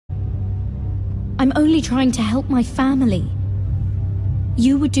I'm only trying to help my family.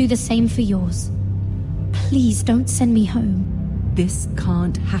 You would do the same for yours. Please don't send me home. This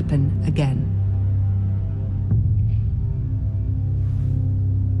can't happen again.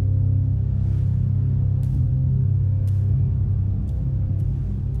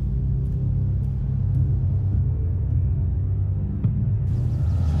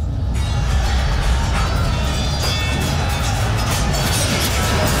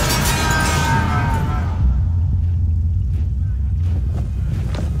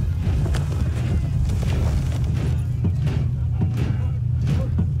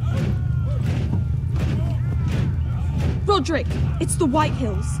 Roderick, it's the White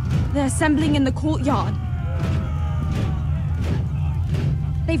Hills. They're assembling in the courtyard.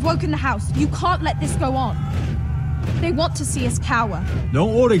 They've woken the house. You can't let this go on. They want to see us cower.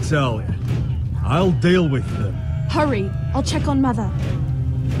 Don't worry, Talia. I'll deal with them. Hurry, I'll check on Mother.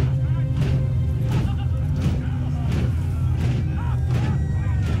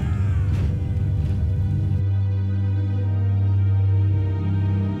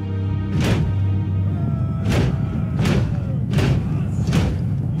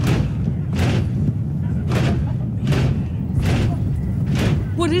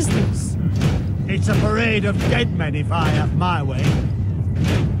 What is this? It's a parade of dead men if I have my way.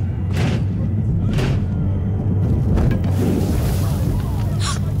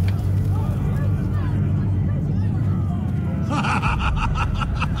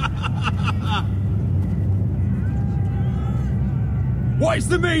 What is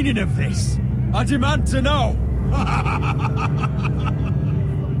the meaning of this? I demand to know.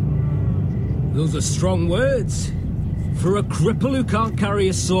 Those are strong words. For a cripple who can't carry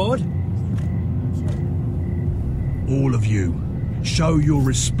a sword? All of you, show your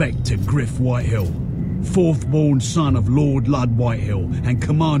respect to Griff Whitehill, fourth-born son of Lord Ludd Whitehill and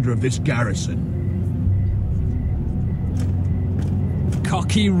commander of this garrison.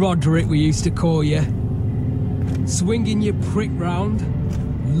 Cocky Roderick, we used to call you. Swinging your prick round,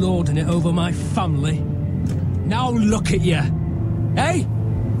 lording it over my family. Now look at you. Hey?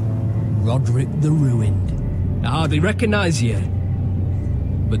 Roderick the Ruined. I hardly recognise you.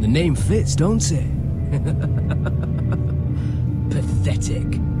 But the name fits, don't it?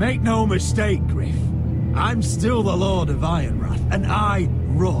 Pathetic. Make no mistake, Griff. I'm still the Lord of Ironrath, and I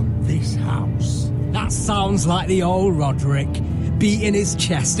run this house. That sounds like the old Roderick, beating his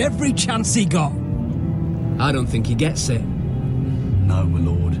chest every chance he got. I don't think he gets it. No, my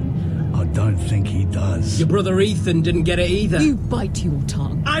lord. I don't think he does. Your brother Ethan didn't get it either. You bite your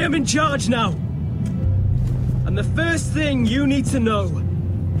tongue. I am in charge now. And the first thing you need to know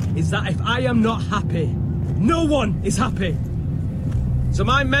is that if I am not happy, no one is happy. So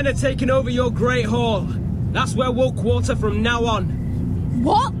my men are taking over your Great Hall. That's where we'll quarter from now on.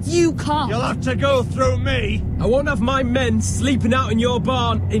 What? You can't. You'll have to go through me. I won't have my men sleeping out in your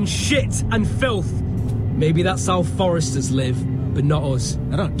barn in shit and filth. Maybe that's how foresters live, but not us.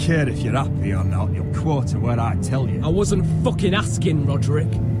 I don't care if you're happy or not. You'll quarter where I tell you. I wasn't fucking asking,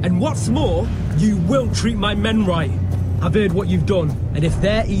 Roderick. And what's more, you will treat my men right. I've heard what you've done, and if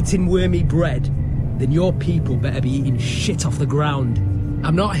they're eating wormy bread, then your people better be eating shit off the ground.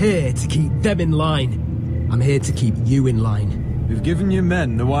 I'm not here to keep them in line. I'm here to keep you in line. We've given your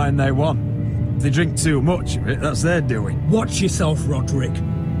men the wine they want. If they drink too much of it, that's their doing. Watch yourself, Roderick.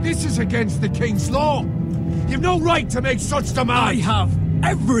 This is against the King's law. You've no right to make such demands. I have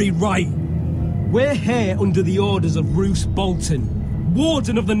every right. We're here under the orders of Roose Bolton,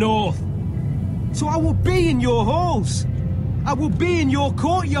 Warden of the North. So I will be in your halls. I will be in your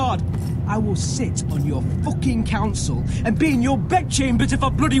courtyard. I will sit on your fucking council and be in your bedchambers if I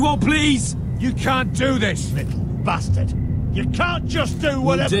bloody well please. You can't do this, little bastard. You can't just do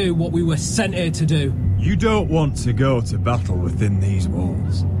whatever... We'll do what we were sent here to do. You don't want to go to battle within these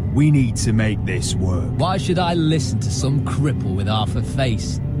walls. We need to make this work. Why should I listen to some cripple with half a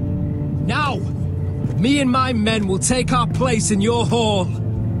face? Now, me and my men will take our place in your hall.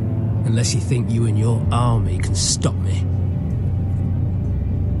 Unless you think you and your army can stop me.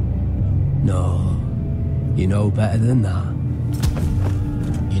 No, you know better than that.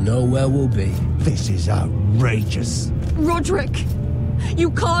 You know where we'll be. This is outrageous. Roderick, you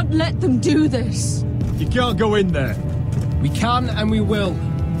can't let them do this. You can't go in there. We can and we will.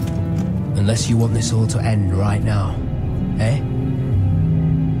 Unless you want this all to end right now. Eh?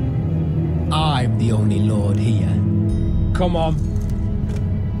 I'm the only lord here. Come on.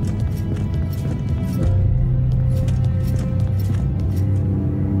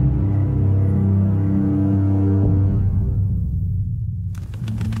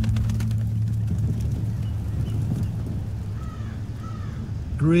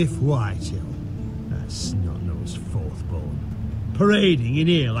 Griff Whitehill, That snot-nosed fourth-born. Parading in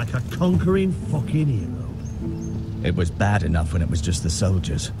here like a conquering fucking hero. It was bad enough when it was just the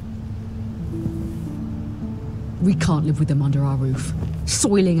soldiers. We can't live with them under our roof,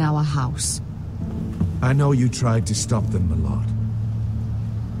 soiling our house. I know you tried to stop them, my lord.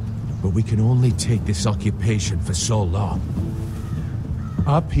 But we can only take this occupation for so long.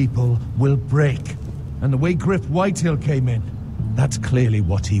 Our people will break. And the way Griff Whitehill came in, that's clearly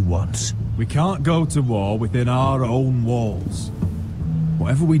what he wants. We can't go to war within our own walls.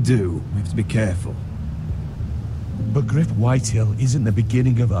 Whatever we do, we have to be careful. But Griff Whitehill isn't the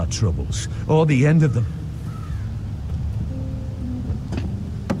beginning of our troubles, or the end of them.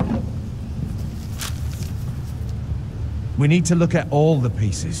 We need to look at all the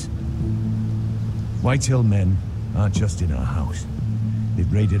pieces. Whitehill men aren't just in our house.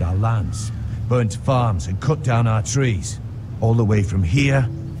 They've raided our lands, burnt farms and cut down our trees. All the way from here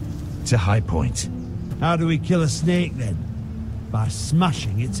to High Point. How do we kill a snake then? By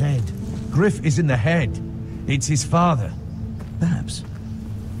smashing its head. Griff isn't the head. It's his father. Perhaps.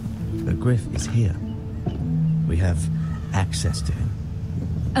 But Griff is here. We have access to him.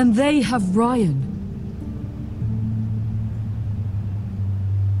 And they have Ryan.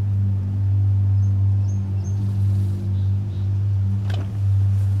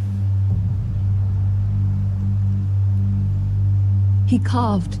 He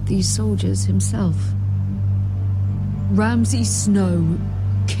carved these soldiers himself. Ramsay Snow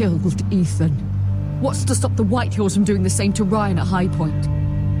killed Ethan. What's to stop the Whitehills from doing the same to Ryan at High Point?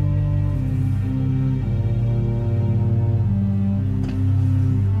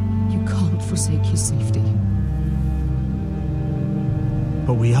 You can't forsake his safety.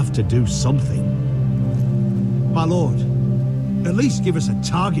 But we have to do something. My lord, at least give us a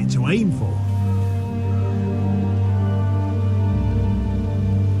target to aim for.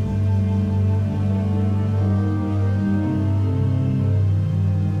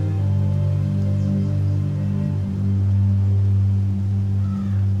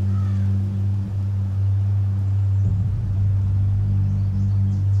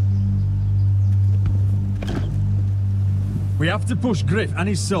 We have to push Griff and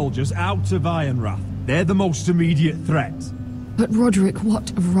his soldiers out of Ironrath. They're the most immediate threat. But Roderick, what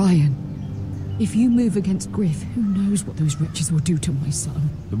of Ryan? If you move against Griff, who knows what those wretches will do to my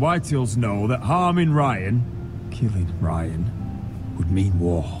son? The Whitehills know that harming Ryan, killing Ryan, would mean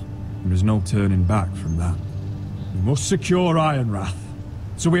war. And there's no turning back from that. We must secure Ironrath,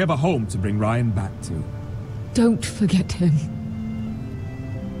 so we have a home to bring Ryan back to. Don't forget him.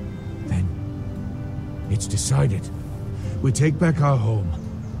 Then, it's decided. We take back our home.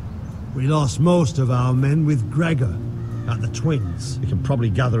 We lost most of our men with Gregor at the Twins. We can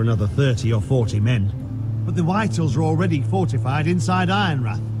probably gather another 30 or 40 men. But the Whitehills are already fortified inside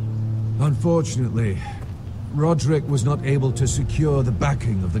Ironrath. Unfortunately, Roderick was not able to secure the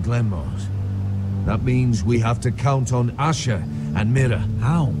backing of the Glenmores. That means we have to count on Asher and Mira.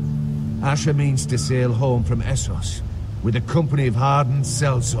 How? Asher means to sail home from Essos with a company of hardened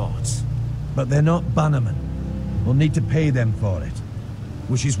sellswords. But they're not bannermen. We'll need to pay them for it.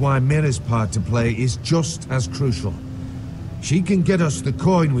 Which is why Mira's part to play is just as crucial. She can get us the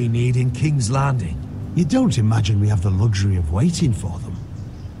coin we need in King's Landing. You don't imagine we have the luxury of waiting for them?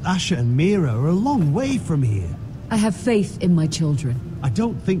 Asher and Mira are a long way from here. I have faith in my children. I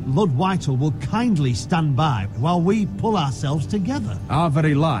don't think Lord Whitehall will kindly stand by while we pull ourselves together. Our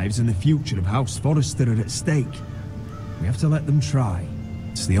very lives and the future of House Forrester are at stake. We have to let them try.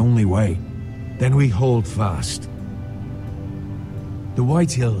 It's the only way. Then we hold fast. The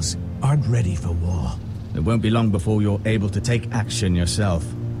Whitehills aren't ready for war. It won't be long before you're able to take action yourself.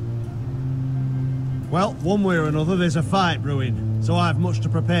 Well, one way or another there's a fight brewing, so I've much to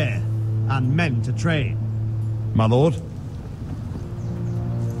prepare, and men to train. My lord?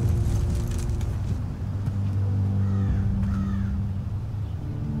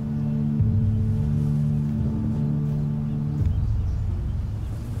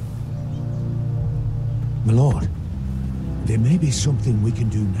 My lord, there may be something we can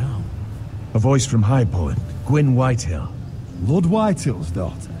do now. A voice from High Point, Gwyn Whitehill. Lord Whitehill's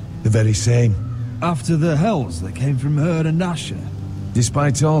daughter? The very same. After the hells that came from her and Asher?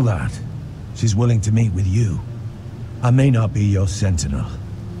 Despite all that, she's willing to meet with you. I may not be your sentinel,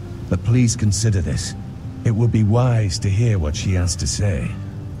 but please consider this. It would be wise to hear what she has to say.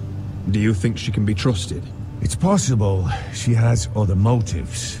 Do you think she can be trusted? It's possible she has other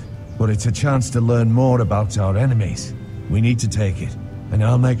motives, but it's a chance to learn more about our enemies. We need to take it, and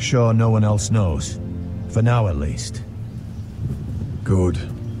I'll make sure no one else knows. For now, at least. Good.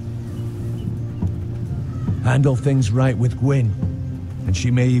 Handle things right with Gwyn. And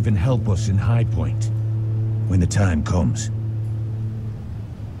she may even help us in High Point, when the time comes.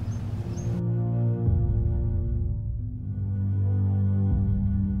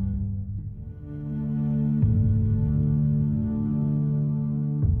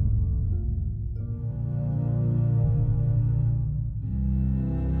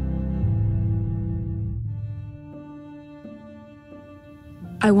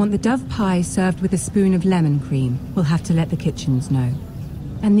 I want the dove pie served with a spoon of lemon cream. We'll have to let the kitchens know.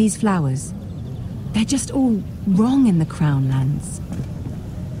 And these flowers. They're just all wrong in the Crown Lands.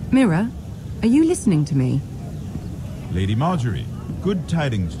 Mira, are you listening to me? Lady Marjorie, good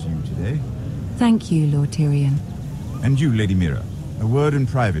tidings to you today. Thank you, Lord Tyrion. And you, Lady Mira. A word in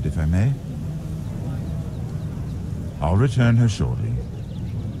private, if I may. I'll return her shortly.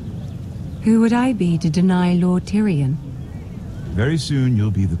 Who would I be to deny Lord Tyrion? Very soon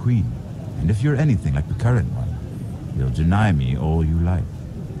you'll be the queen. And if you're anything like the current one, you'll deny me all you like.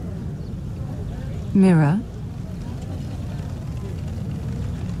 Mira?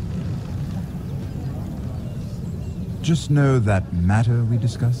 Just know that matter we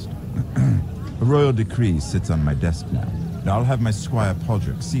discussed? A royal decree sits on my desk now. And I'll have my Squire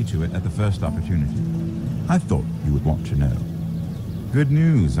Podrick see to it at the first opportunity. I thought you would want to know. Good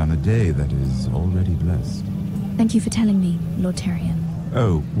news on a day that is already blessed. Thank you for telling me, Lord Tyrion.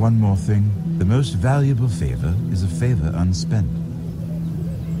 Oh, one more thing. The most valuable favor is a favor unspent.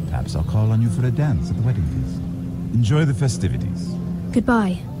 Perhaps I'll call on you for a dance at the wedding feast. Enjoy the festivities.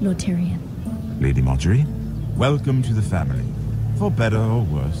 Goodbye, Lord Tyrion. Lady Marjorie, welcome to the family. For better or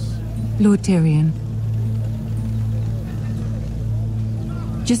worse. Lord Tyrion.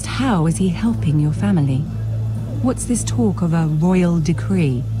 Just how is he helping your family? What's this talk of a royal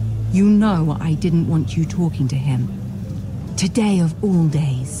decree? You know I didn't want you talking to him. Today of all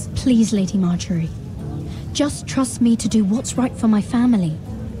days. Please, Lady Marjorie. Just trust me to do what's right for my family.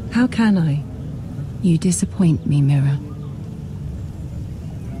 How can I? You disappoint me, Mira.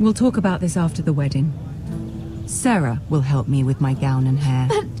 We'll talk about this after the wedding. Sarah will help me with my gown and hair.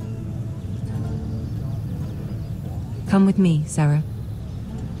 But... Come with me, Sarah.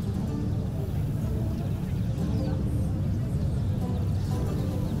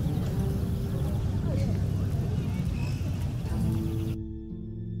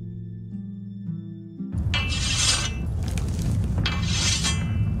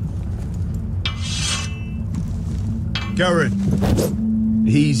 Karen,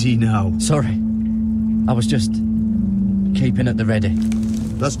 easy now. Sorry. I was just keeping at the ready.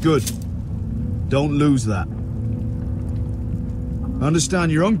 That's good. Don't lose that. I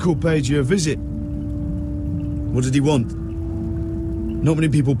understand your uncle paid you a visit. What did he want? Not many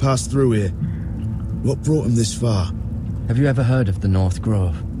people pass through here. What brought him this far? Have you ever heard of the North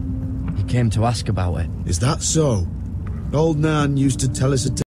Grove? He came to ask about it. Is that so? Old Nan used to tell us a